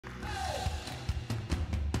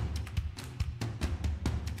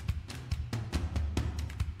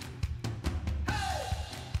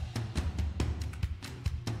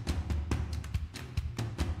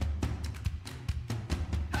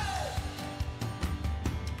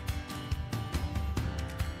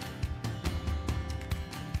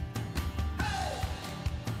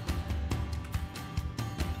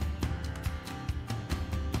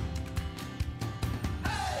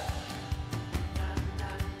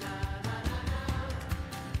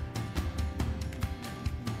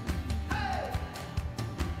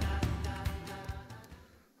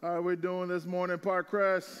How are we doing this morning,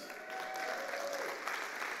 Parkcrest?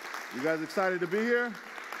 You guys excited to be here?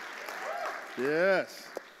 Yes.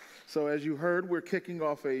 So as you heard, we're kicking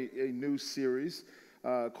off a new series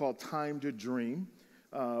called Time to Dream.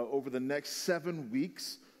 Over the next 7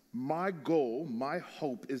 weeks, my goal, my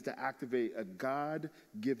hope is to activate a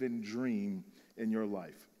God-given dream in your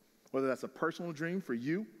life. Whether that's a personal dream for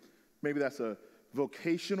you, maybe that's a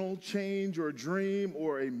vocational change or a dream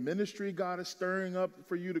or a ministry God is stirring up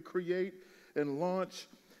for you to create and launch.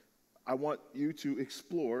 I want you to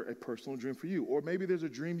explore a personal dream for you. Or maybe there's a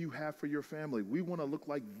dream you have for your family. We want to look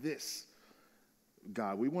like this,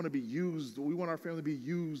 God. We want to be used. We want our family to be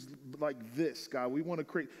used like this, God. We want to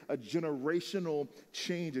create a generational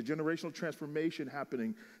change, a generational transformation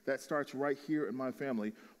happening that starts right here in my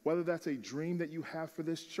family. Whether that's a dream that you have for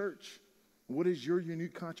this church. What is your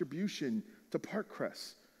unique contribution to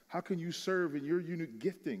Parkcrest? How can you serve in your unique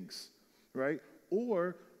giftings, right?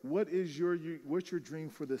 Or what's your dream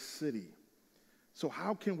for the city? So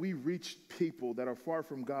how can we reach people that are far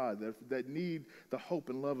from God, that need the hope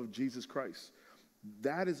and love of Jesus Christ?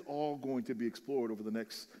 That is all going to be explored over the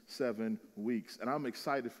next 7 weeks, and I'm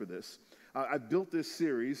excited for this. I built this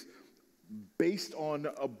series based on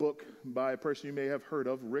a book by a person you may have heard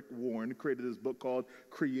of, Rick Warren, created this book called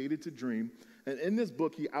Created to Dream. And in this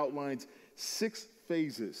book, he outlines 6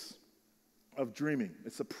 phases of dreaming.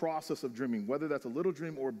 It's a process of dreaming, whether that's a little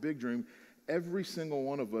dream or a big dream. Every single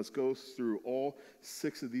one of us goes through all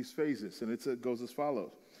 6 of these phases, and it goes as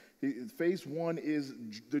follows. Phase 1 is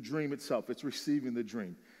the dream itself. It's receiving the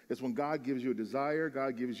dream. It's when God gives you a desire,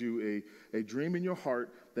 God gives you a dream in your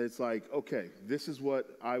heart that's like, okay, this is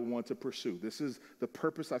what I want to pursue. This is the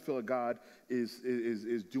purpose I feel like God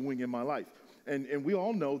is doing in my life. And we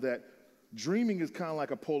all know that dreaming is kind of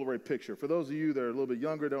like a Polaroid picture. For those of you that are a little bit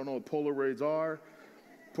younger, don't know what Polaroids are.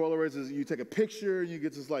 Polaroids is you take a picture and you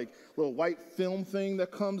get this like little white film thing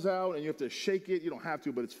that comes out and you have to shake it. You don't have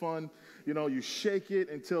to, but it's fun. You know, you shake it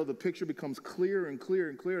until the picture becomes clear and clear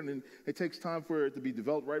and clear, and then it takes time for it to be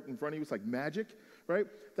developed right in front of you. It's like magic, right?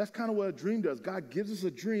 That's kind of what a dream does. God gives us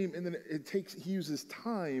a dream, and then he uses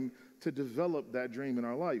time to develop that dream in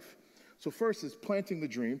our life. So first is planting the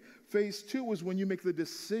dream. Phase 2 is when you make the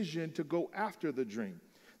decision to go after the dream.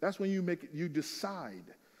 That's when you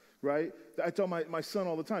decide, right? I tell my son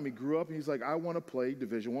all the time, he grew up and he's like, I want to play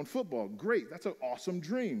Division I football. Great, that's an awesome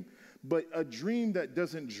dream. But a dream that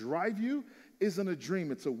doesn't drive you isn't a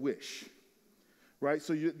dream, it's a wish, right?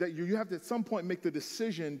 So you have to at some point make the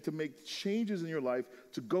decision to make changes in your life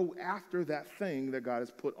to go after that thing that God has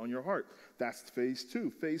put on your heart. That's phase 2.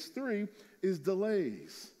 Phase 3 is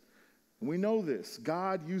delays. We know this.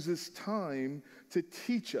 God uses time to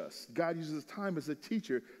teach us. God uses time as a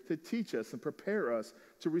teacher to teach us and prepare us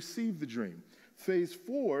to receive the dream. Phase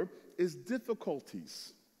 4 is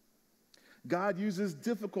difficulties. God uses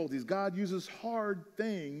difficulties. God uses hard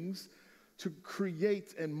things to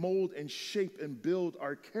create and mold and shape and build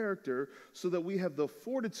our character so that we have the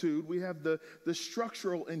fortitude, we have the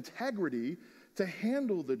structural integrity to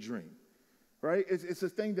handle the dream. Right? It's a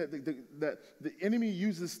thing that the enemy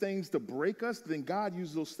uses things to break us, then God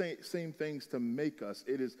uses those same things to make us.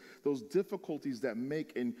 It is those difficulties that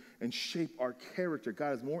make and shape our character.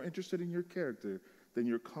 God is more interested in your character than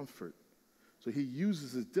your comfort. So he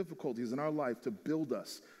uses his difficulties in our life to build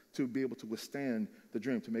us, to be able to withstand the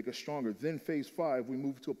dream, to make us stronger. Then phase 5, we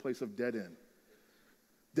move to a place of dead end.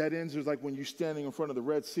 Dead ends is like when you're standing in front of the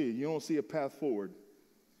Red Sea. You don't see a path forward.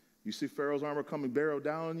 You see Pharaoh's armor coming barrel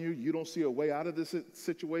down on you. You don't see a way out of this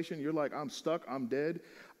situation. You're like, I'm stuck. I'm dead.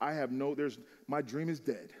 My dream is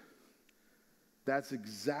dead. That's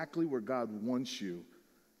exactly where God wants you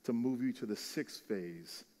to move you to the 6th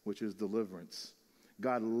phase, which is deliverance.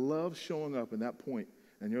 God loves showing up in that point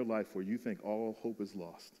in your life where you think all hope is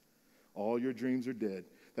lost. All your dreams are dead.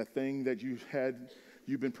 That thing that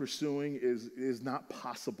you've been pursuing is not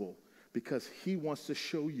possible because he wants to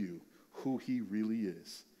show you who he really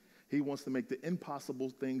is. He wants to make the impossible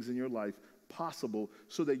things in your life possible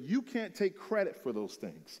so that you can't take credit for those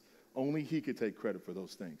things. Only he can take credit for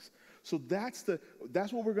those things. So that's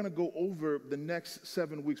what we're going to go over the next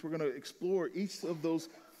 7 weeks. We're going to explore each of those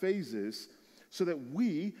phases so that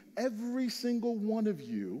every single one of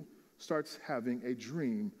you, starts having a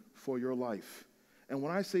dream for your life. And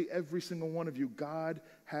when I say every single one of you, God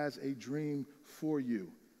has a dream for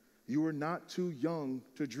you. You are not too young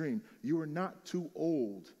to dream. You are not too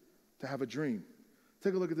old to have a dream.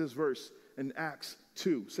 Take a look at this verse in Acts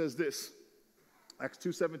 2. It says this. Acts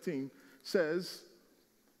 2:17 says,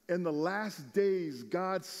 in the last days,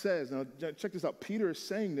 God says, now check this out. Peter is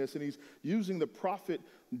saying this, and he's using the prophet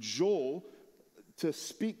Joel to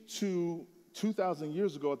speak to 2,000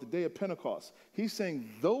 years ago at the day of Pentecost. He's saying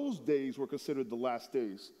those days were considered the last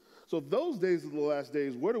days. So those days are the last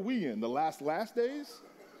days. What are we in? The last days?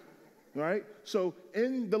 Right? So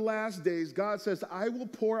in the last days, God says, I will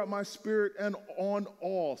pour out my spirit and on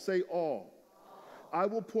all. Say all. I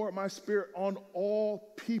will pour out my spirit on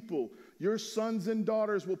all people. Your sons and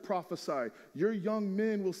daughters will prophesy. Your young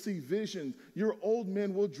men will see visions. Your old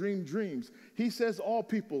men will dream dreams. He says all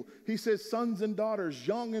people. He says sons and daughters,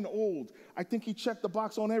 young and old. I think he checked the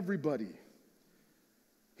box on everybody.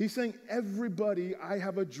 He's saying, everybody, I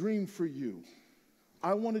have a dream for you.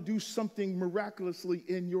 I want to do something miraculously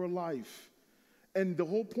in your life. And the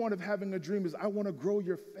whole point of having a dream is I want to grow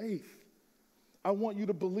your faith. I want you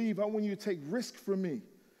to believe. I want you to take risk for me.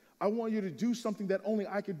 I want you to do something that only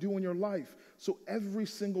I could do in your life. So every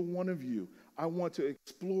single one of you, I want to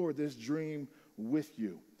explore this dream with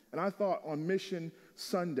you. And I thought on Mission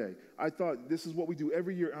Sunday, I thought this is what we do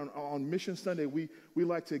every year. On Mission Sunday, we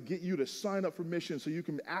like to get you to sign up for mission so you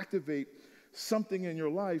can activate something in your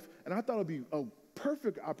life. And I thought it would be a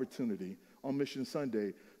perfect opportunity on Mission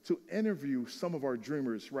Sunday to interview some of our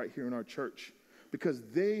dreamers right here in our church, because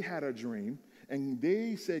they had a dream and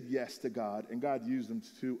they said yes to God, and God used them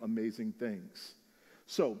to do amazing things.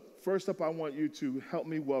 So first up, I want you to help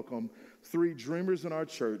me welcome 3 dreamers in our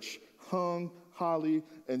church, Hung, Holly,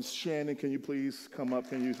 and Shannon. Can you please come up?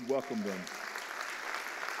 Can you welcome them?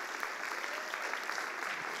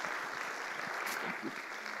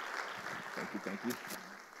 Thank you.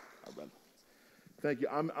 All right. Thank you.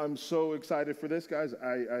 I'm so excited for this, guys.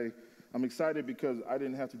 I'm excited because I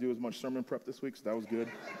didn't have to do as much sermon prep this week, so that was good.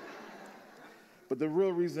 But the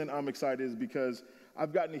real reason I'm excited is because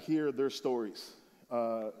I've gotten to hear their stories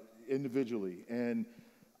individually, and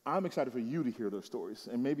I'm excited for you to hear their stories.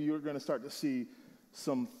 And maybe you're going to start to see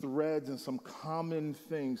some threads and some common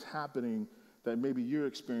things happening that maybe you're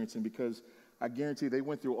experiencing, because I guarantee they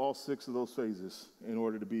went through all 6 of those phases in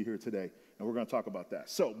order to be here today. And we're going to talk about that.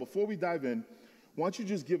 So before we dive in, why don't you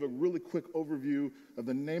just give a really quick overview of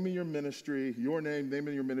the name of your ministry, your name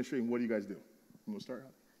of your ministry, and what do you guys do? I'm going to start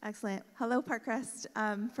out. Excellent. Hello, Parkcrest.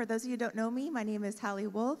 For those of you who don't know me, my name is Hallie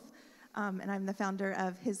Wolf, and I'm the founder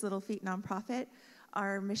of His Little Feet nonprofit.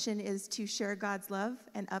 Our mission is to share God's love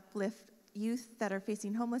and uplift youth that are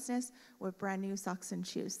facing homelessness with brand new socks and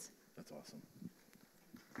shoes. That's awesome.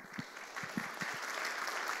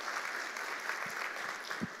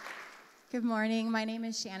 Good morning. My name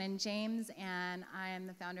is Shannon James, and I am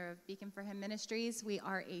the founder of Beacon for Him Ministries. We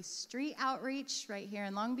are a street outreach right here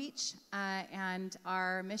in Long Beach, and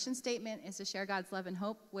our mission statement is to share God's love and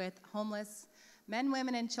hope with homeless men,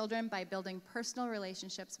 women, and children by building personal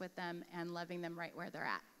relationships with them and loving them right where they're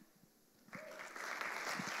at.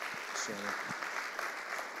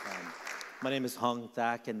 My name is Hung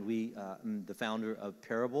Thak, and I'm the founder of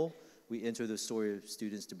Parable. We enter the story of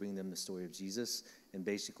students to bring them the story of Jesus. And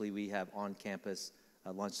basically, we have on-campus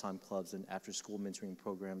lunchtime clubs and after-school mentoring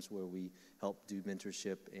programs where we help do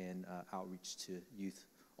mentorship and outreach to youth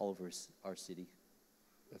all over our city.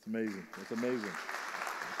 That's amazing. That's amazing.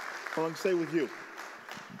 How long stay with you?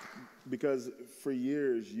 Because for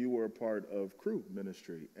years, you were a part of Crew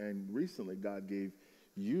Ministry, and recently God gave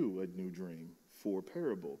you a new dream for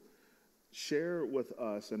Parable. Share with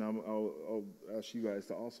us, and I'll ask you guys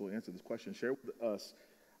to also answer this question. Share with us,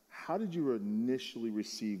 how did you initially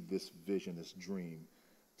receive this vision, this dream,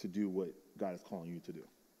 to do what God is calling you to do?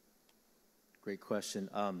 Great question.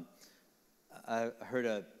 I heard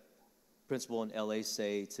a principal in LA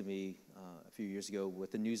say to me a few years ago,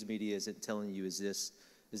 what the news media isn't telling you is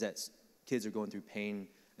that kids are going through pain,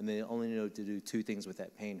 and they only know to do 2 things with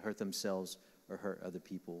that pain: hurt themselves or hurt other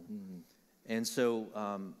people. Mm-hmm. And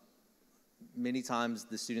so many times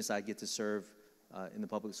the students I get to serve in the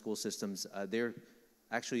public school systems, they're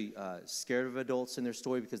actually scared of adults in their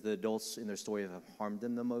story because the adults in their story have harmed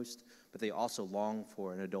them the most, but they also long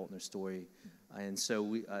for an adult in their story. And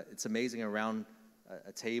so it's amazing, around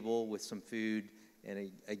a table with some food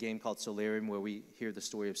and a game called Solarium, where we hear the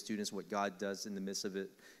story of students, what God does in the midst of it.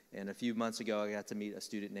 And a few months ago, I got to meet a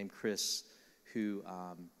student named Chris who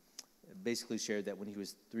basically shared that when he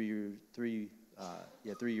was 3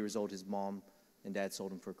 years old, his mom and dad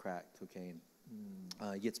sold him for crack cocaine.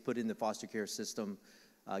 He gets put in the foster care system,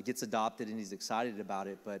 gets adopted, and he's excited about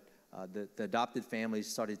it, but the adopted family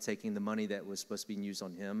started taking the money that was supposed to be used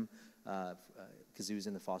on him because he was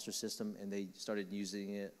in the foster system, and they started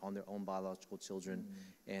using it on their own biological children,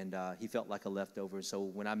 and he felt like a leftover. So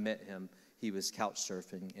when I met him, he was couch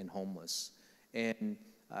surfing and homeless. And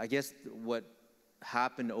I guess what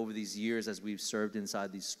happened over these years as we've served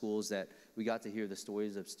inside these schools, that we got to hear the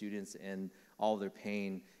stories of students and all of their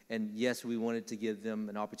pain. And yes, we wanted to give them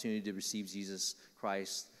an opportunity to receive Jesus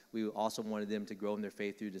Christ. We also wanted them to grow in their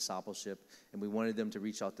faith through discipleship, and we wanted them to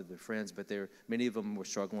reach out to their friends. But many of them were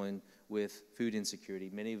struggling with food insecurity.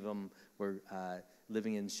 Many of them were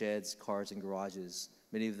living in sheds, cars, and garages.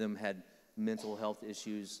 Many of them had mental health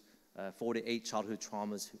issues, 4 to 8 childhood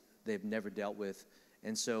traumas they've never dealt with.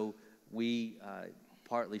 And so we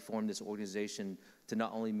partly formed this organization to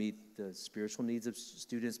not only meet the spiritual needs of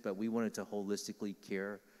students, but we wanted to holistically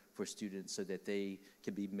care for students so that they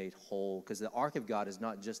can be made whole. Because the ark of God is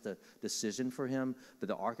not just a decision for him, but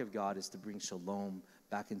the ark of God is to bring shalom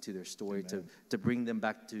back into their story, to bring them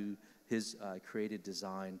back to his created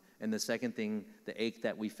design. And the second thing, the ache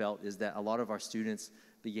that we felt, is that a lot of our students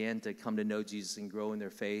began to come to know Jesus and grow in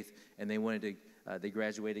their faith, and they wanted to they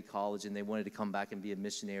graduated college and they wanted to come back and be a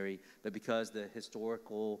missionary. But because the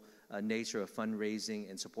historical nature of fundraising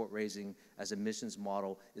and support raising as a missions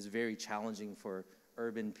model is very challenging for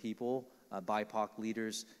urban people, BIPOC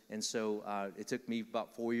leaders. And so it took me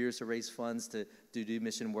about 4 years to raise funds to do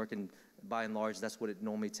mission work. And by and large, that's what it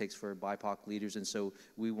normally takes for BIPOC leaders. And so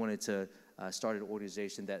we wanted to start an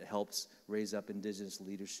organization that helps raise up indigenous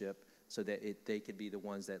leadership so that they could be the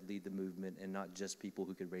ones that lead the movement and not just people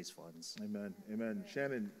who could raise funds. Amen. Amen.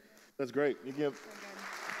 Shannon, that's great. You give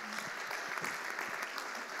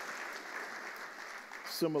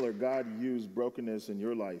similar. God used brokenness in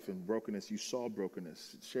your life, and brokenness, you saw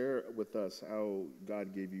brokenness. Share with us how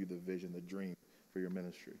God gave you the vision, the dream for your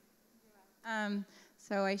ministry.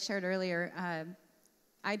 So I shared earlier,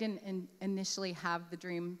 I didn't initially have the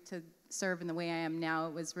dream to serve in the way I am now.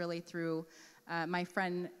 It was really through my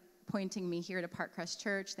friend pointing me here to Parkcrest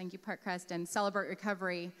Church. Thank you, Parkcrest, and Celebrate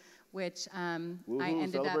Recovery, which I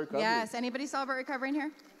ended up. Recovery. Yes, anybody celebrate recovery in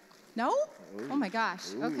here? No? Ooh. Oh my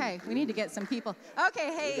gosh. Ooh. Okay, we need to get some people.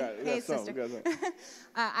 Okay, hey, sister.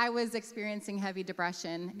 I was experiencing heavy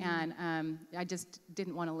depression, and I just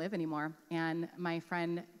didn't want to live anymore. And my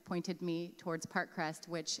friend pointed me towards Parkcrest,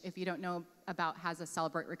 which, if you don't know about, has a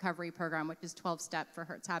Celebrate Recovery program, which is 12-step for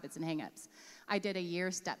hurts, habits, and hang-ups. I did a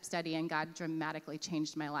year step study, and God dramatically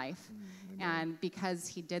changed my life. And because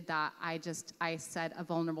he did that, I said a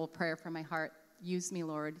vulnerable prayer from my heart. Use me,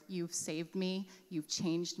 Lord. You've saved me. You've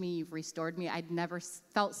changed me. You've restored me. I'd never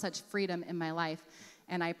felt such freedom in my life.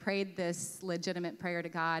 And I prayed this legitimate prayer to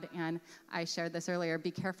God, and I shared this earlier.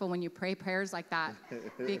 Be careful when you pray prayers like that,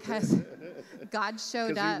 because God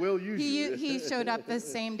showed up. He will use you. He showed up the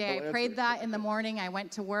same day. I prayed that in the morning. I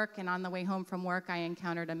went to work, and on the way home from work, I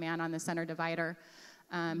encountered a man on the center divider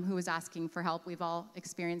who was asking for help. We've all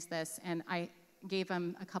experienced this, and I gave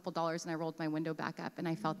him a couple dollars, and I rolled my window back up, and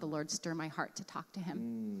I felt the Lord stir my heart to talk to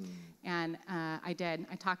him. And I did.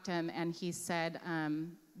 I talked to him, and he said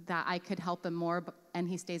that I could help him more, and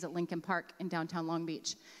he stays at Lincoln Park in downtown Long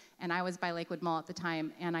Beach. And I was by Lakewood Mall at the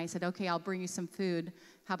time, and I said, okay, I'll bring you some food.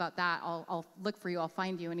 How about that? I'll look for you. I'll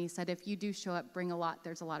find you. And he said, if you do show up, bring a lot.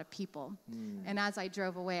 There's a lot of people. And as I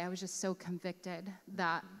drove away, I was just so convicted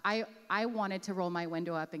that I wanted to roll my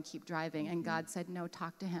window up and keep driving. And God said, no,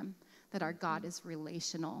 talk to him, that our God is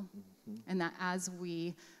relational, and that as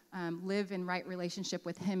we live in right relationship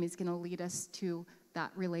with him, he's going to lead us to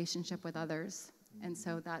that relationship with others. And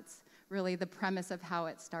so that's really the premise of how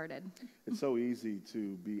it started. It's so easy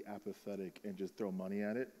to be apathetic and just throw money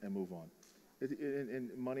at it and move on.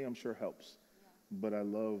 And money, I'm sure, helps. But I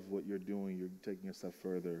love what you're doing. You're taking a step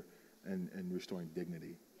further and restoring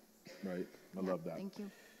dignity, right? I love that. Thank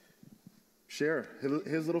you. Share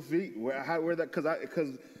his little feet. Where that?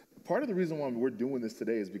 Because part of the reason why we're doing this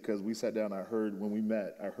today is because we sat down. When we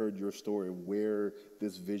met, I heard your story, where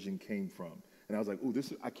this vision came from, and I was like, "Ooh,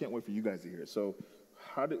 I can't wait for you guys to hear it." So,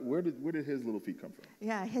 where did his little feet come from?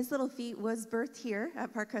 Yeah, his little feet was birthed here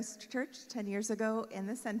at Parkcrest Church 10 years ago in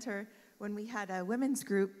the center. When we had a women's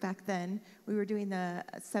group back then, we were doing the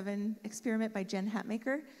 7 experiment by Jen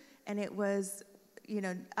Hatmaker, and it was,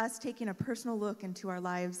 us taking a personal look into our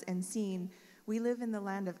lives and seeing we live in the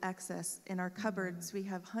land of excess. In our cupboards, we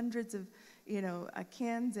have hundreds of,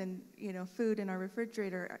 cans and, food in our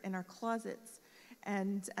refrigerator, in our closets.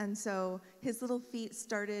 And so his little feet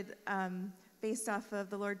started based off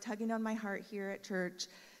of the Lord tugging on my heart here at church,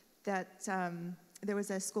 that there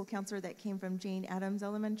was a school counselor that came from Jane Addams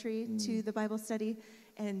Elementary to the Bible study,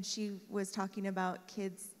 and she was talking about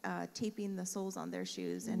kids taping the soles on their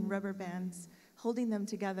shoes and rubber bands, holding them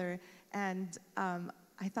together. And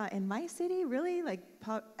I thought, in my city, really?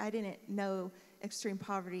 I didn't know extreme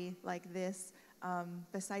poverty like this,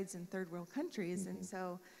 besides in third world countries. And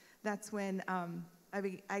so that's when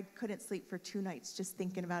I couldn't sleep for 2 nights just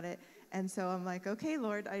thinking about it. And so I'm like, okay,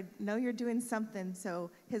 Lord, I know you're doing something.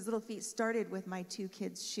 So His Little Feet started with my 2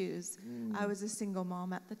 kids' shoes. I was a single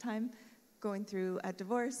mom at the time, going through a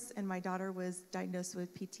divorce, and my daughter was diagnosed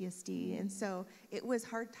with PTSD. And so it was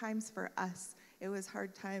hard times for us. It was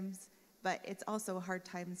hard times, but it's also hard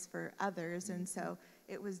times for others. And so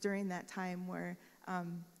it was during that time where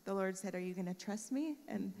the Lord said, are you going to trust me?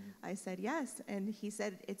 And I said, yes. And He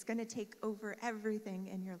said, it's going to take over everything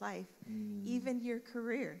in your life, even your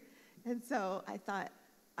career. And so I thought,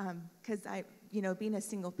 because being a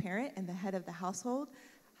single parent and the head of the household,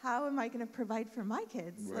 how am I going to provide for my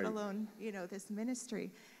kids, let alone, this ministry?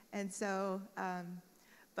 And so,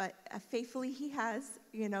 but faithfully He has,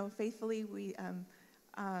 faithfully we,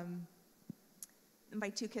 my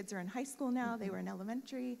 2 kids are in high school now. They were in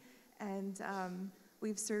elementary. And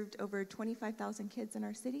we've served over 25,000 kids in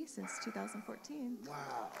our city since 2014.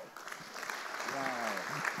 Wow. Wow.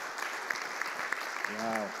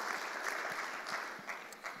 Wow.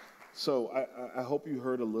 So I hope you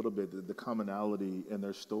heard a little bit the commonality in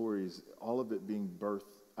their stories, all of it being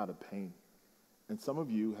birthed out of pain. And some of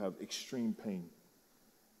you have extreme pain.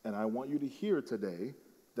 And I want you to hear today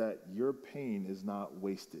that your pain is not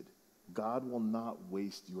wasted. God will not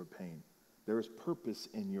waste your pain. There is purpose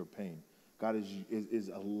in your pain. God is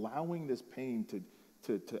allowing this pain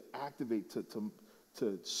to activate,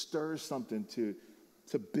 to stir something,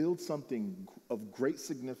 to build something of great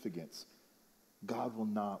significance. God will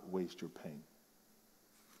not waste your pain.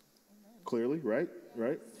 Amen. Clearly, right?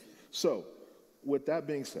 Right? So, with that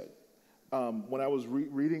being said, when I was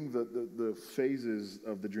reading the phases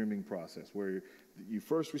of the dreaming process, where you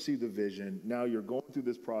first received the vision, now you're going through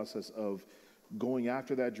this process of going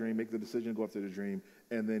after that dream, make the decision to go after the dream,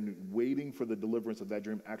 and then waiting for the deliverance of that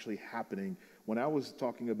dream actually happening. When I was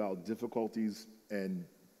talking about difficulties and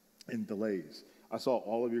delays, I saw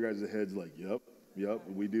all of your guys' heads like, yep,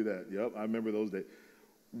 we do that. Yep, I remember those days.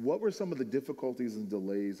 What were some of the difficulties and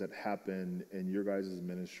delays that happened in your guys'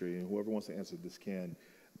 ministry? And whoever wants to answer this can.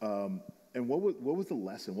 And what was the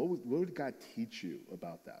lesson? What did God teach you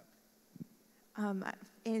about that?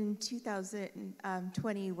 In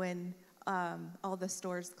 2020, when all the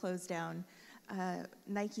stores closed down,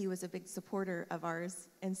 Nike was a big supporter of ours.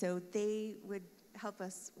 And so they would help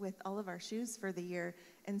us with all of our shoes for the year.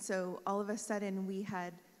 And so all of a sudden we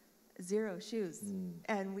had 0 shoes.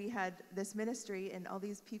 And we had this ministry and all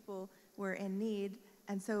these people were in need.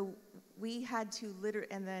 And so we had to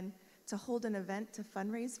and then to hold an event to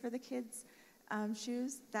fundraise for the kids'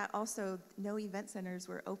 shoes, that also no event centers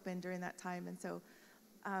were open during that time. And so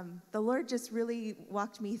the Lord just really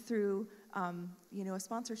walked me through, a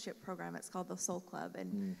sponsorship program. It's called the Soul Club.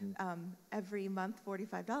 And every month,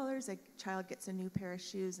 $45, a child gets a new pair of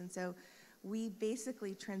shoes. And so we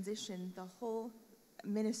basically transitioned the whole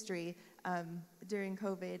ministry during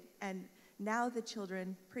COVID. And now the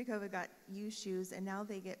children, pre-COVID, got used shoes, and now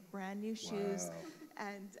they get brand new shoes. Wow.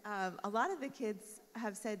 And a lot of the kids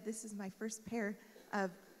have said, this is my first pair of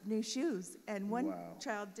new shoes. And one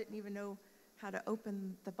child didn't even know how to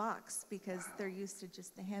open the box because they're used to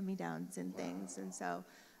just the hand-me-downs and things. And so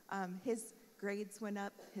his grades went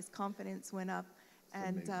up, his confidence went up.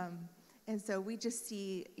 And so we just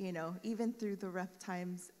see, even through the rough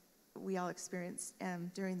times we all experienced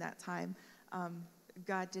during that time,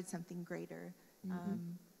 God did something greater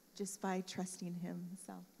just by trusting Him.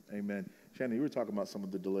 So. Amen. Shannon, you were talking about some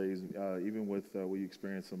of the delays, even with what you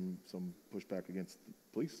experienced some pushback against the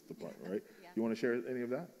police department, right? Yeah. You want to share any of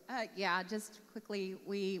that? Yeah, just quickly,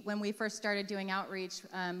 when we first started doing outreach,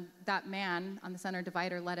 that man on the center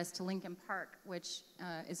divider led us to Lincoln Park, which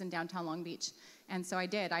is in downtown Long Beach. And so I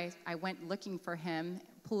did. I went looking for him,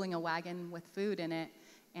 pulling a wagon with food in it,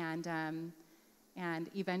 and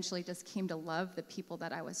eventually just came to love the people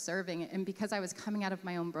that I was serving. And because I was coming out of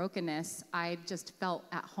my own brokenness, I just felt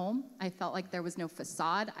at home. I felt like there was no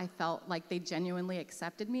facade. I felt like they genuinely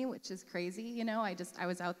accepted me, which is crazy, I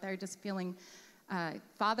was out there just feeling,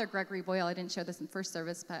 Father Gregory Boyle, I didn't share this in first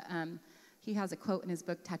service, but he has a quote in his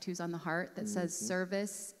book, Tattoos on the Heart, that says,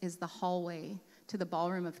 service is the hallway to the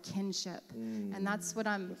ballroom of kinship. And that's what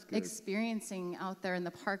I'm experiencing out there in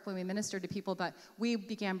the park when we minister to people. But we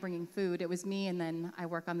began bringing food. It was me, and then I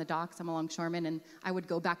work on the docks. I'm a longshoreman, and I would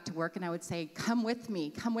go back to work, and I would say, come with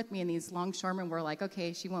me. And these longshoremen were like,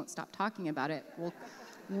 okay, she won't stop talking about it.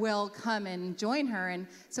 We'll come and join her. And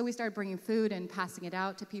so we started bringing food and passing it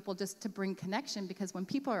out to people just to bring connection, because when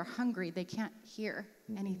people are hungry, they can't hear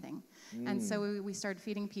anything. And so we started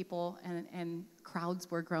feeding people, and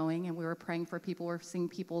crowds were growing, and we were praying for people. We were seeing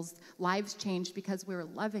people's lives change because we were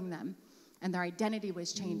loving them, and their identity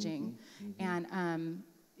was changing. And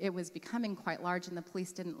it was becoming quite large, and the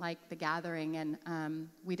police didn't like the gathering, and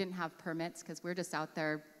we didn't have permits because we're just out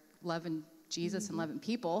there loving Jesus and loving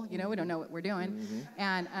people. You know, we don't know what we're doing.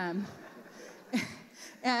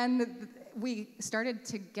 And we started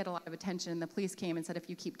to get a lot of attention. The police came and said, if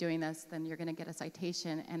you keep doing this, then you're going to get a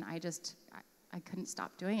citation. And I couldn't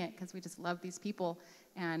stop doing it because we just love these people.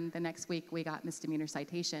 And the next week we got misdemeanor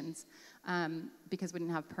citations because we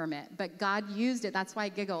didn't have permit. But God used it. That's why I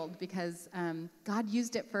giggled, because God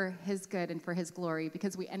used it for his good and for his glory,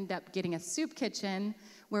 because we ended up getting a soup kitchen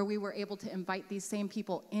where we were able to invite these same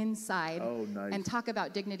people inside and talk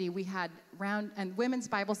about dignity. We had and women's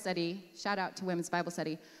Bible study, shout out to women's Bible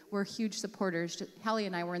study. We're huge supporters. Hallie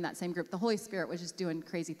and I were in that same group. The Holy Spirit was just doing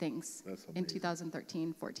crazy things in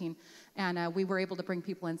 2013, 14. And we were able to bring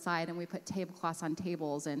people inside, and we put tablecloths on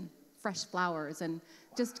tables and fresh flowers, and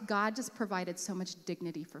God just provided so much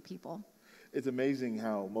dignity for people. It's amazing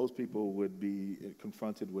how most people would be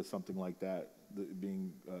confronted with something like that,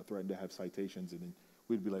 being threatened to have citations, and then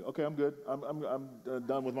we'd be like, okay, I'm good. I'm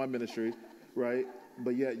done with my ministry, right?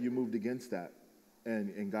 But yet you moved against that,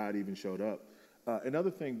 and God even showed up. Another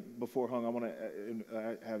thing before Hung, I want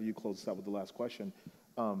to have you close this out with the last question.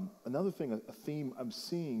 Another thing, a theme I'm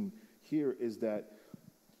seeing here is that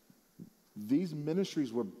these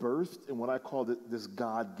ministries were birthed in what I call this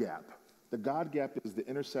God gap. The God gap is the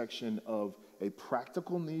intersection of a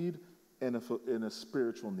practical need and a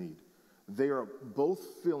spiritual need. They're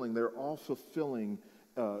all fulfilling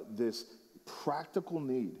this practical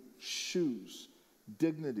need: shoes,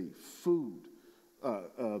 dignity, food,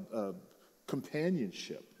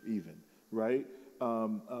 companionship even, right?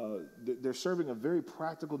 They're serving a very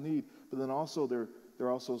practical need, but then also they're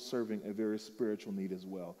also serving a very spiritual need as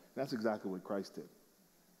well. And that's exactly what Christ did.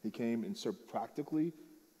 He came and served practically,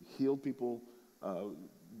 healed people,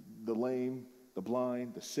 the lame, the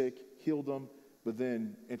blind, the sick, healed them, but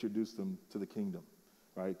then introduced them to the kingdom,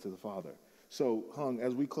 right, to the Father. So, Hung,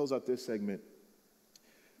 as we close out this segment,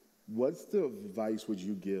 what's the advice would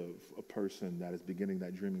you give a person that is beginning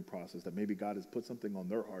that dreaming process, that maybe God has put something on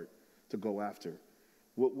their heart to go after?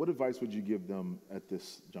 What advice would you give them at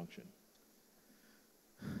this junction?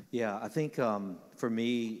 Yeah, I think for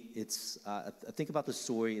me, it's I think about the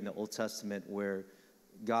story in the Old Testament where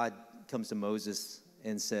God comes to Moses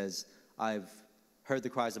and says, I've heard the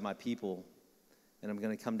cries of my people, and I'm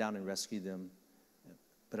going to come down and rescue them,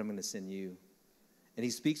 but I'm going to send you. And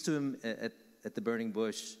he speaks to him at the burning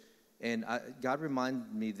bush, and God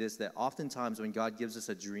reminded me this, that oftentimes when God gives us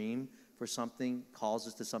a dream for something, calls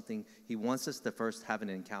us to something, he wants us to first have an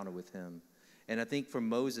encounter with him. And I think for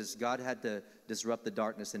Moses, God had to disrupt the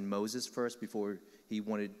darkness in Moses first before he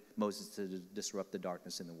wanted Moses to disrupt the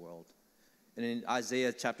darkness in the world. And in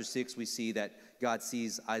Isaiah chapter 6, we see that God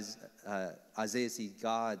sees, Isaiah sees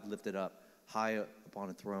God lifted up high upon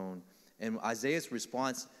a throne. And Isaiah's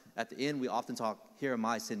response at the end, we often talk, here am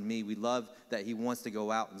I, send me. We love that he wants to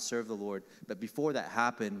go out and serve the Lord. But before that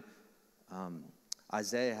happened,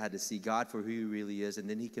 Isaiah had to see God for who he really is. And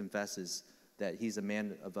then he confesses that he's a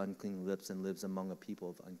man of unclean lips and lives among a people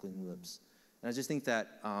of unclean lips. And I just think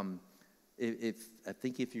that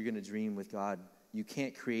if you're going to dream with God, you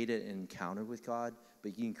can't create an encounter with God,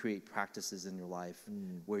 but you can create practices in your life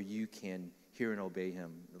where you can hear and obey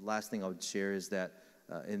him. The last thing I would share is that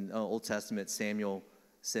in the Old Testament, Samuel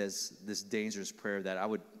says this dangerous prayer that I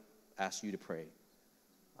would ask you to pray.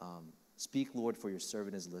 Speak, Lord, for your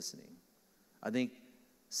servant is listening. I think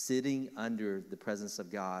sitting under the presence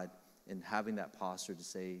of God and having that posture to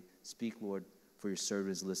say, speak, Lord, for your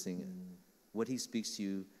servant is listening. What he speaks to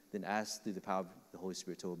you, then ask through the power of the Holy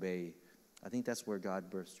Spirit to obey. I think that's where God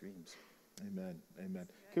births dreams. Amen. Amen.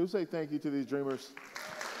 Can we say thank you to these dreamers?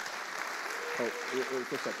 Oh,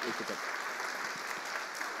 what's up?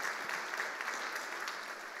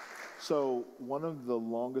 So one of the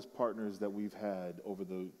longest partners that we've had over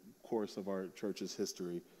the course of our church's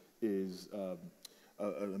history is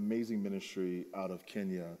an amazing ministry out of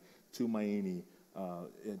Kenya, Tumaini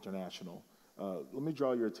International. Let me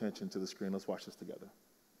draw your attention to the screen. Let's watch this together.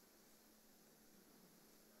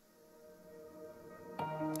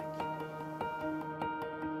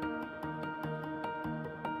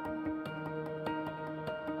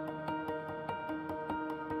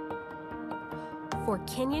 For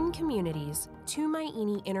Kenyan communities,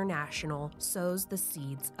 Tumaini International sows the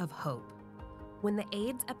seeds of hope. When the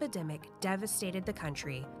AIDS epidemic devastated the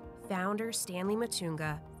country, founder Stanley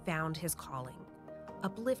Matunga found his calling,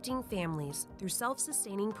 uplifting families through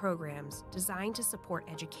self-sustaining programs designed to support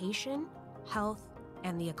education, health,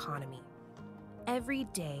 and the economy. Every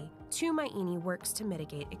day, Tumaini works to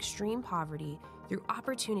mitigate extreme poverty through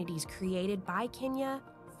opportunities created by Kenya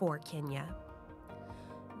for Kenya.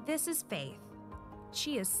 This is Faith.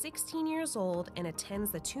 She is 16 years old and attends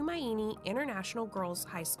the Tumaini International Girls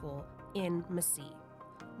High School in Massey.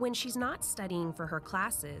 When she's not studying for her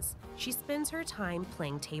classes, she spends her time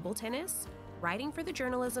playing table tennis, writing for the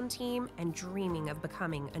journalism team, and dreaming of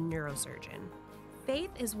becoming a neurosurgeon.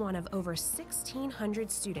 Faith is one of over 1,600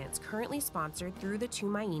 students currently sponsored through the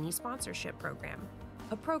Tumaini Sponsorship Program,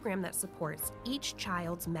 a program that supports each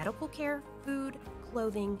child's medical care, food,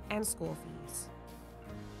 clothing, and school fees.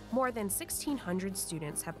 More than 1,600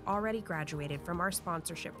 students have already graduated from our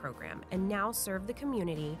sponsorship program and now serve the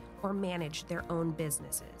community or manage their own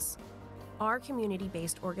businesses. Our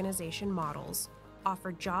community-based organization models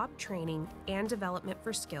offer job training and development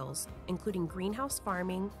for skills, including greenhouse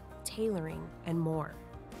farming, tailoring, and more.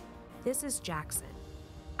 This is Jackson.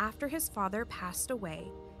 After his father passed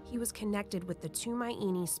away, he was connected with the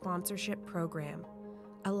Tumaini Sponsorship Program,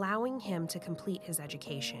 allowing him to complete his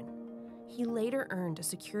education. He later earned a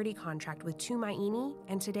security contract with Tumaini,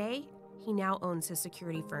 and today, he now owns his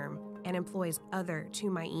security firm and employs other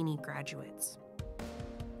Tumaini graduates.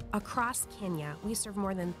 Across Kenya, we serve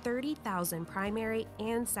more than 30,000 primary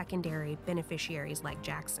and secondary beneficiaries like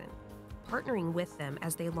Jackson, partnering with them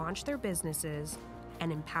as they launch their businesses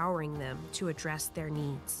and empowering them to address their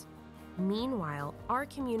needs. Meanwhile, our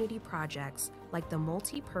community projects like the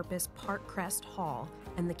multi-purpose Parkcrest Hall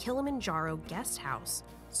and the Kilimanjaro Guest House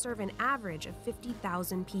serve an average of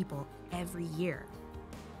 50,000 people every year.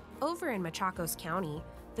 Over in Machakos County,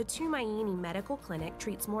 the Tumaini Medical Clinic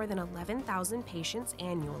treats more than 11,000 patients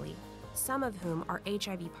annually, some of whom are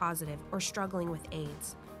HIV positive or struggling with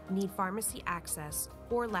AIDS, need pharmacy access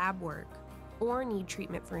or lab work, or need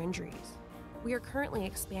treatment for injuries. We are currently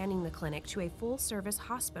expanding the clinic to a full-service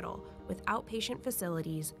hospital with outpatient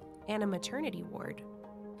facilities and a maternity ward.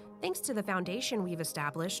 Thanks to the foundation we've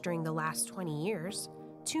established during the last 20 years,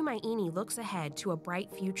 Tumaini looks ahead to a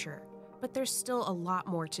bright future, but there's still a lot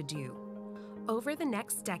more to do. Over the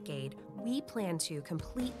next decade, we plan to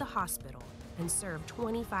complete the hospital and serve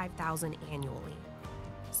 25,000 annually,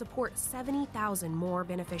 support 70,000 more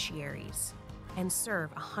beneficiaries, and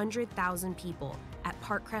serve 100,000 people at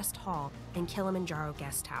Parkcrest Hall and Kilimanjaro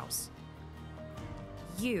Guest House.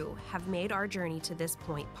 You have made our journey to this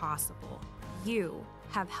point possible. You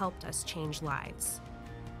have helped us change lives.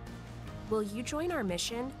 Will you join our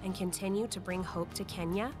mission and continue to bring hope to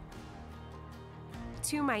Kenya?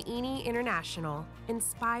 Tumaini International,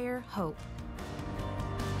 inspire hope.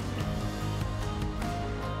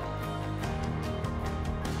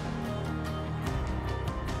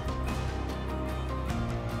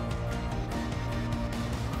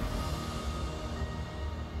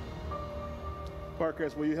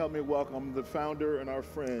 Parkcrest, will you help me welcome the founder and our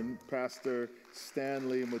friend, Pastor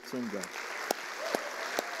Stanley Matunga.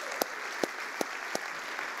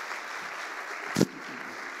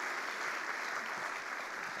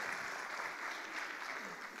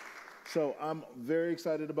 So I'm very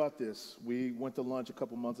excited about this. We went to lunch a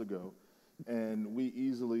couple months ago, and we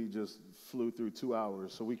easily just flew through 2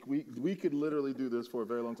 hours. So we could literally do this for a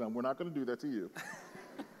very long time. We're not going to do that to you.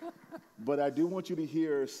 But I do want you to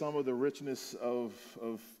hear some of the richness of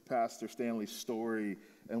Pastor Stanley's story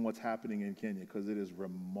and what's happening in Kenya, because it is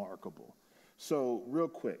remarkable. So real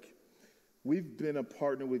quick, we've been a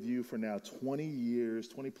partner with you for now 20 years,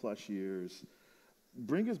 20 plus years.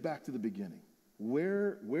 Bring us back to the beginning.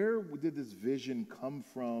 Where did this vision come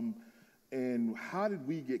from, and how did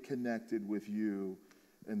we get connected with you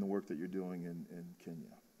and the work that you're doing in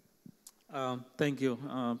Kenya? Thank you,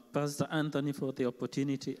 Pastor Anthony, for the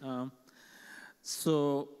opportunity.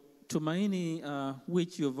 So Tumaini,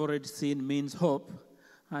 which you've already seen, means hope.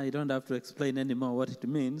 I don't have to explain anymore what it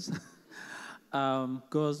means.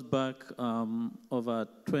 Goes back over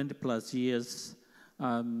 20 plus years.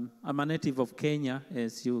 I'm a native of Kenya.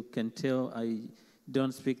 As you can tell, I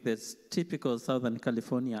don't speak this typical Southern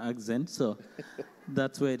California accent, so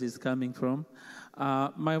that's where it is coming from.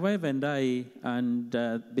 My wife and I, and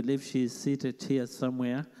believe she's seated here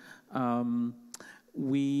somewhere,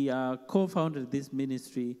 we co-founded this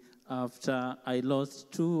ministry after I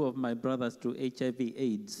lost 2 of my brothers to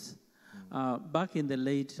HIV/AIDS. Back in the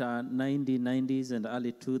late 1990s and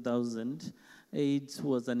early 2000s, AIDS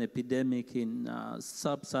was an epidemic in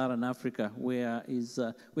sub-Saharan Africa, where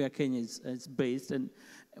Kenya is based, and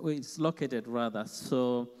it's located rather.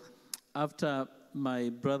 So after my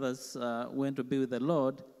brothers went to be with the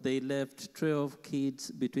Lord, they left 12 kids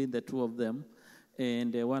between the 2 of them,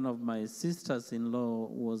 and one of my sisters-in-law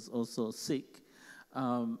was also sick.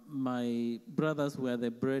 My brothers were the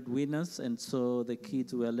breadwinners, and so the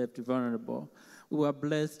kids were left vulnerable. We were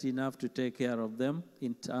blessed enough to take care of them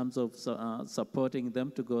in terms of supporting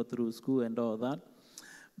them to go through school and all that.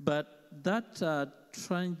 But that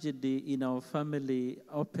tragedy in our family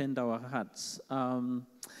opened our hearts.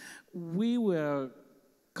 We were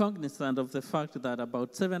cognizant of the fact that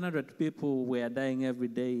about 700 people were dying every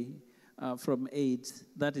day from AIDS.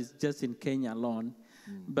 That is just in Kenya alone.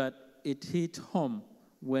 But it hit home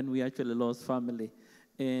when we actually lost family.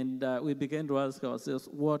 And we began to ask ourselves,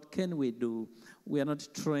 what can we do? We are not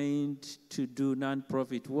trained to do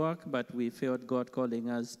non-profit work, but we felt God calling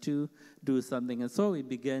us to do something. And so we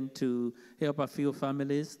began to help a few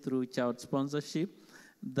families through child sponsorship.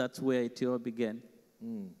 That's where it all began.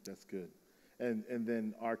 That's good. And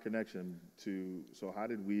then our connection to, so how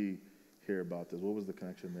did we hear about this? What was the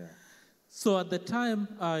connection there? So at the time,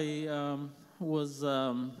 I was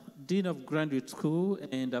Dean of Graduate School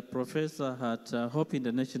and a professor at Hope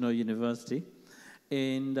International University.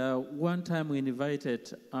 And one time we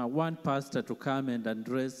invited one pastor to come and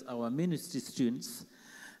address our ministry students.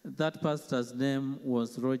 That pastor's name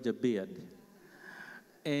was Roger Beard.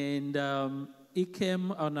 And he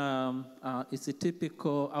came on it's a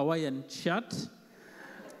typical Hawaiian shirt.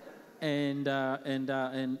 And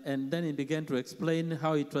then he began to explain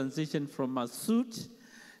how he transitioned from a suit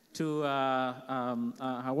to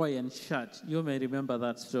a Hawaiian shirt. You may remember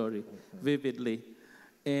that story vividly.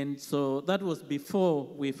 And so that was before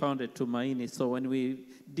we founded Tumaini. So when we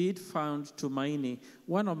did found Tumaini,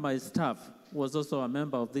 one of my staff was also a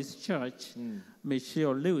member of this church,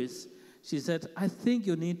 Michelle Lewis. She said, I think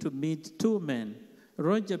you need to meet two men,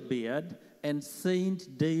 Roger Beard and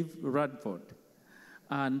Saint Dave Radford.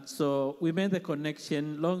 And so we made the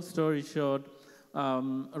connection. Long story short,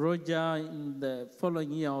 Roger, in the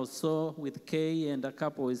following year or so, with Kay and a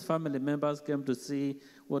couple of his family members, came to see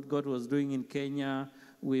what God was doing in Kenya.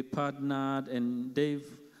 We partnered, and Dave,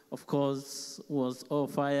 of course, was all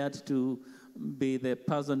fired to be the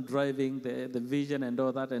person driving the vision and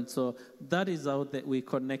all that. And so that is how that we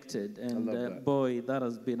connected. And boy, that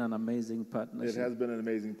has been an amazing partnership. It has been an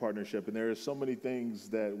amazing partnership. And there are so many things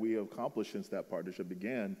that we have accomplished since that partnership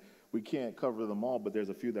began. We can't cover them all, but there's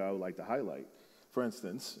a few that I would like to highlight. For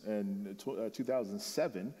instance, in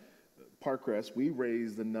 2007, Parkcrest, we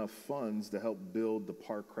raised enough funds to help build the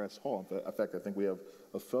Parkcrest Hall. In fact, I think we have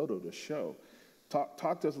a photo to show.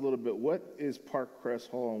 Talk to us a little bit. What is Parkcrest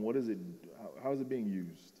Hall, and what is it? How is it being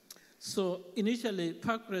used? So initially,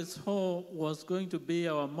 Parkcrest Hall was going to be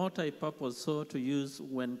our multi-purpose hall to use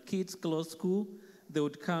when kids close school. They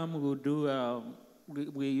would come. We would do.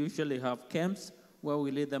 We usually have camps where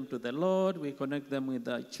we lead them to the Lord. We connect them with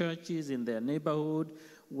the churches in their neighborhood.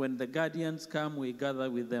 When the guardians come, we gather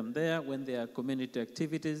with them there. When there are community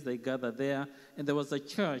activities, they gather there. And there was a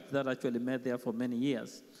church that actually met there for many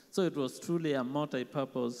years. So it was truly a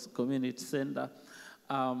multi-purpose community center.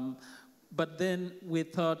 But then we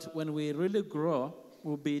thought when we really grow,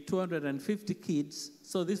 we'll be 250 kids.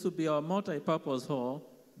 So this will be our multi-purpose hall,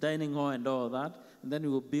 dining hall and all that. And then we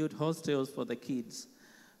will build hostels for the kids.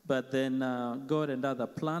 But then God and other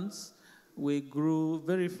plans, we grew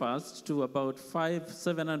very fast to about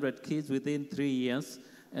 700 kids within 3 years.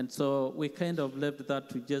 And so we kind of left that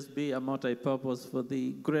to just be a multi-purpose for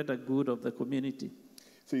the greater good of the community.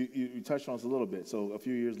 So you touched on this a little bit. So a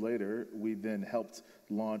few years later, we then helped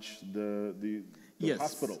launch the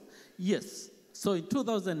hospital. Yes. So in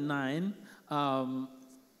 2009,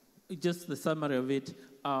 just the summary of it,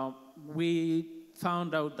 we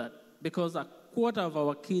found out that because a quarter of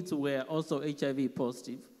our kids were also HIV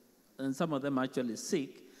positive, and some of them actually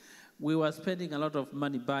sick, we were spending a lot of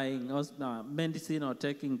money buying medicine or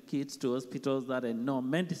taking kids to hospitals that had no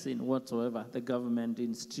medicine whatsoever, the government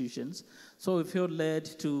institutions. So we felt led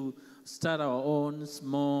to start our own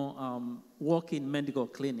small walk-in medical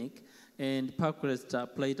clinic, and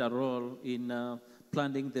Parkcrest played a role in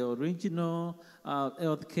planning the original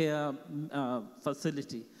healthcare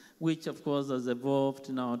facility, which of course has evolved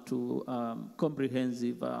now to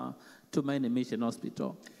comprehensive Tumaini Mission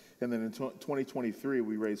Hospital. And then in 2023,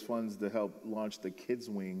 we raised funds to help launch the kids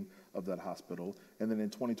wing of that hospital. And then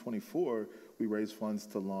in 2024, we raised funds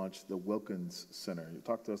to launch the Wilkins Center.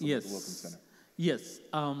 Talk to us about the Wilkins Center. Yes.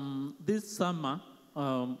 This summer,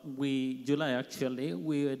 July actually,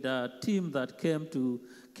 we had a team that came to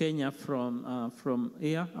Kenya from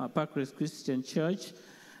here, Parkcrest Christian Church,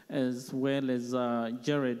 as well as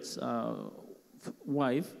Jared's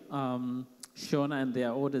wife, Shona, and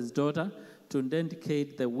their oldest daughter, to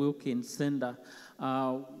dedicate the Wilkins Center.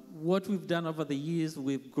 What we've done over the years,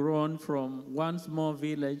 we've grown from one small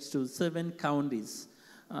village to 7 counties.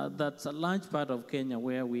 That's a large part of Kenya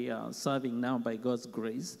where we are serving now by God's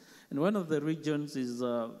grace. And one of the regions is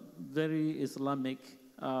a very Islamic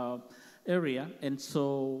area. And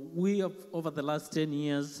so we have, over the last 10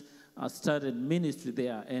 years, started ministry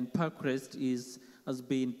there, and Parkcrest has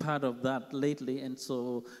been part of that lately. And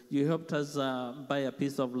so you helped us buy a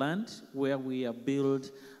piece of land where we have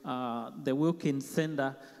built the Wilkins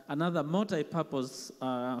Center, another multi-purpose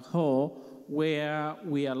hall where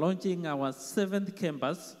we are launching our 7th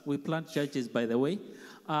campus. We plant churches, by the way.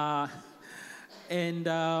 And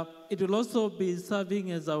it will also be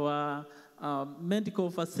serving as our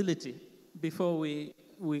medical facility before we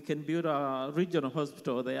can build a regional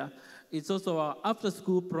hospital there. It's also our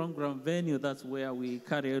after-school program venue. That's where we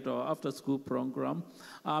carry out our after-school program.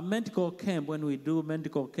 Medical camp, when we do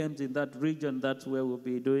medical camps in that region, that's where we'll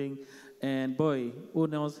be doing. And boy, who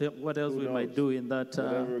knows what else we might do in that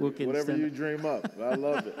whatever you dream up. I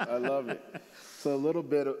love it. I love it. So a little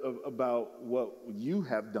bit about what you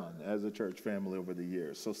have done as a church family over the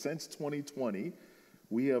years. So since 2020,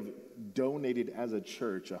 we have donated as a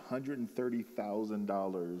church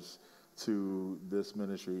 $130,000 to this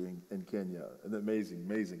ministry in Kenya. And amazing,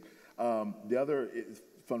 amazing. The other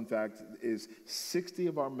fun fact is 60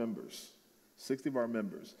 of our members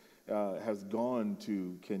has gone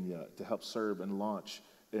to Kenya to help serve and launch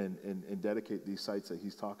and dedicate these sites that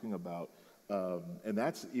he's talking about. And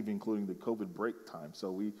that's even including the COVID break time.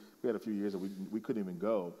 So we had a few years that we couldn't even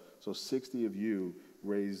go. So 60 of you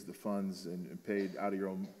raised the funds and paid out of your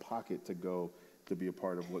own pocket to go to be a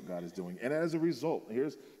part of what God is doing. And as a result,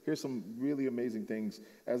 here's some really amazing things.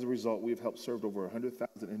 As a result, we've helped serve over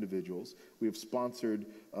 100,000 individuals. We have sponsored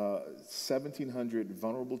 1,700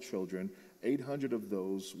 vulnerable children. 800 of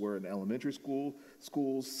those were in elementary schools,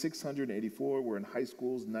 684 were in high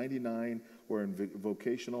schools, 99 were in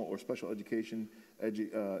vocational or special education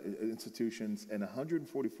institutions, and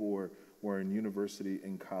 144 were in university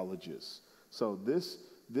and colleges. So this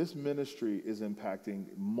ministry is impacting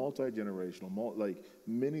multi-generational, like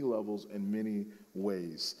many levels and many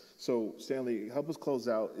ways. So Stanley, help us close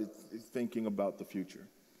out thinking about the future.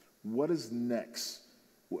 What is next?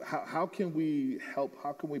 How can we help?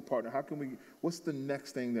 How can we partner? What's the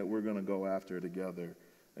next thing that we're going to go after together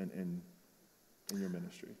in your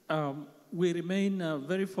ministry? We remain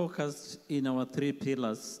very focused in our 3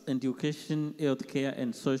 pillars: education, healthcare,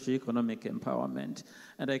 and socio-economic empowerment.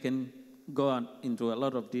 And I can go on into a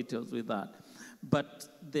lot of details with that. But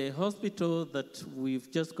the hospital that we've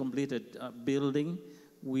just completed building,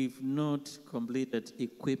 we've not completed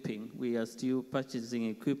equipping. We are still purchasing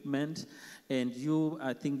equipment. And you,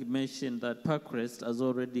 I think, mentioned that Parkcrest has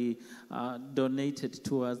already donated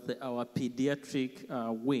towards our pediatric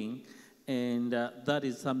wing. And that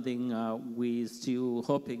is something we're still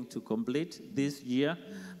hoping to complete this year,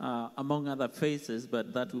 among other phases,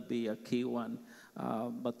 but that will be a key one.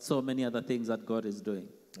 But so many other things that God is doing.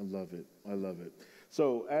 I love it. I love it.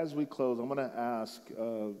 So as we close, I'm going to ask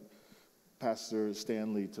Pastor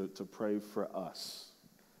Stanley to pray for us,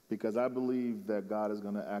 because I believe that God is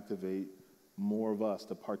going to activate more of us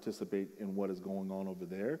to participate in what is going on over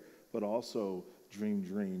there, but also dream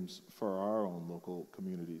dreams for our own local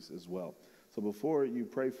communities as well. So before you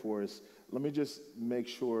pray for us, let me just make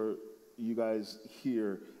sure you guys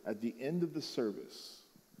hear at the end of the service,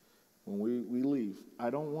 when we leave, I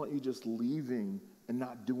don't want you just leaving and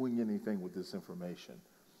not doing anything with this information.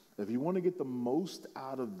 If you want to get the most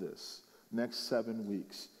out of this next 7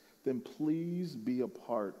 weeks, then please be a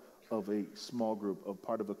part of a small group, a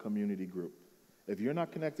part of a community group. If you're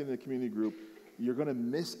not connected in a community group, you're going to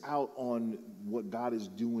miss out on what God is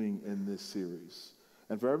doing in this series.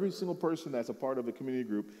 And for every single person that's a part of a community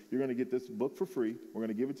group, you're going to get this book for free. We're going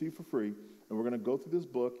to give it to you for free. And we're going to go through this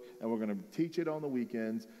book, and we're going to teach it on the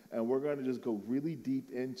weekends, and we're going to just go really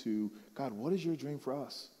deep into, God, what is your dream for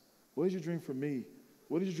us? What is your dream for me?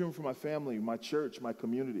 What is your dream for my family, my church, my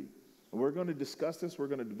community? And we're going to discuss this, we're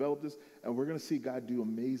going to develop this, and we're going to see God do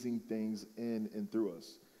amazing things in and through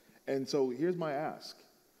us. And so here's my ask.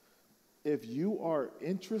 If you are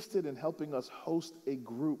interested in helping us host a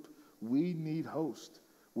group, we need hosts.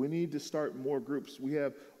 We need to start more groups. We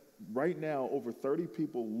have right now over 30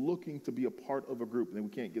 people looking to be a part of a group, and we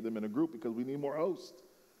can't get them in a group because we need more hosts.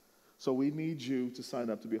 So we need you to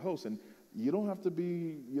sign up to be a host. And you don't have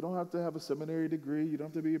to have a seminary degree. You don't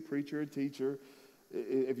have to be a preacher, a teacher.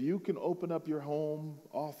 If you can open up your home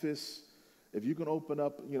office, if you can open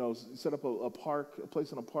up, set up a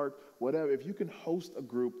place in a park, whatever. If you can host a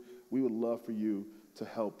group, we would love for you to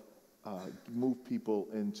help move people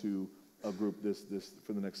into a group this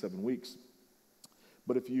for the next 7 weeks.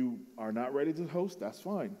 But if you are not ready to host, that's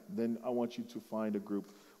fine. Then I want you to find a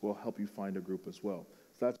group. We'll help you find a group as well.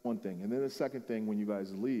 So that's one thing. And then the second thing, when you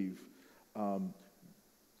guys leave,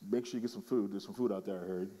 make sure you get some food. There's some food out there, I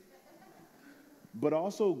heard. But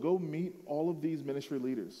also go meet all of these ministry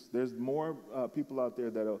leaders. There's more people out there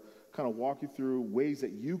that'll kind of walk you through ways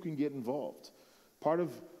that you can get involved. Part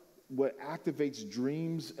of what activates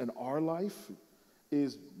dreams in our life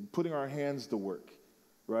is putting our hands to work,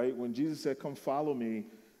 right? When Jesus said, come follow me,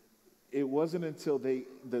 it wasn't until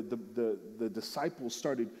the disciples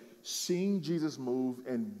started seeing Jesus move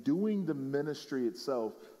and doing the ministry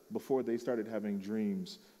itself before they started having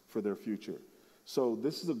dreams for their future. So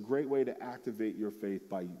this is a great way to activate your faith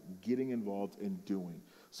by getting involved in doing.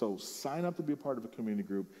 So sign up to be a part of a community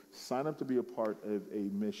group. Sign up to be a part of a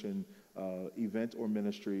mission event or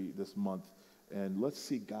ministry this month. And let's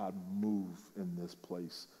see God move in this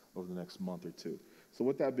place over the next month or two. So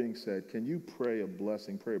with that being said, can you pray a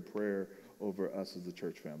blessing, pray a prayer over us as the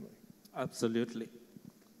church family? Absolutely.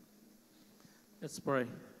 Let's pray.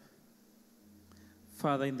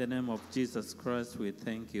 Father, in the name of Jesus Christ, we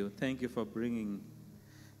thank you. Thank you for bringing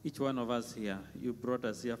each one of us here. You brought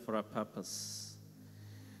us here for a purpose.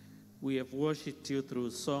 We have worshipped you through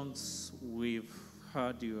songs. We've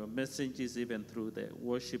heard your messages even through the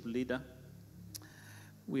worship leader.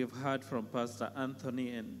 We have heard from Pastor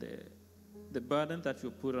Anthony and the burden that you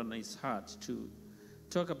put on his heart to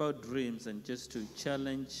talk about dreams and just to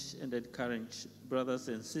challenge and encourage brothers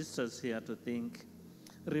and sisters here to think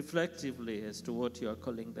reflectively as to what you are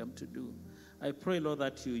calling them to do. I pray, Lord,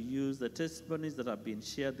 that you use the testimonies that have been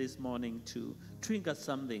shared this morning to trigger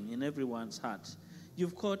something in everyone's heart.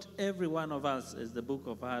 You've called every one of us, as the book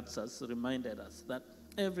of Acts has reminded us, that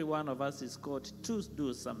every one of us is called to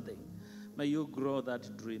do something. May you grow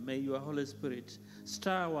that dream. May your Holy Spirit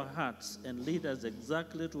stir our hearts and lead us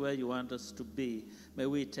exactly to where you want us to be. May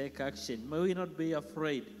we take action. May we not be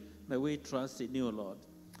afraid. May we trust in you, Lord.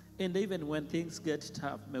 And even when things get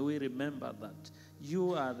tough, may we remember that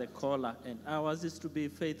you are the caller and ours is to be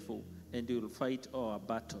faithful, and you will fight our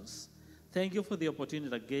battles. Thank you for the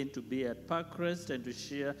opportunity again to be at Parkcrest and to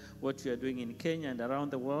share what you are doing in Kenya and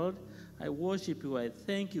around the world. I worship you. I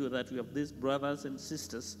thank you that we have these brothers and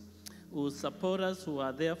sisters who support us, who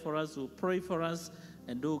are there for us, who pray for us,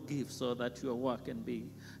 and who give so that your work can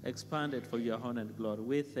be expanded for your honor and glory.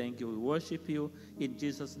 We thank you. We worship you. In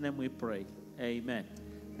Jesus' name we pray. Amen.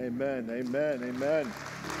 Amen, amen, amen.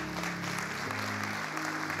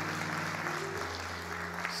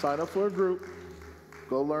 Sign up for a group.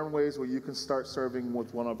 Go learn ways where you can start serving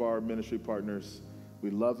with one of our ministry partners. We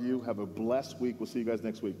love you. Have a blessed week. We'll see you guys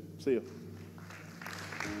next week. See you.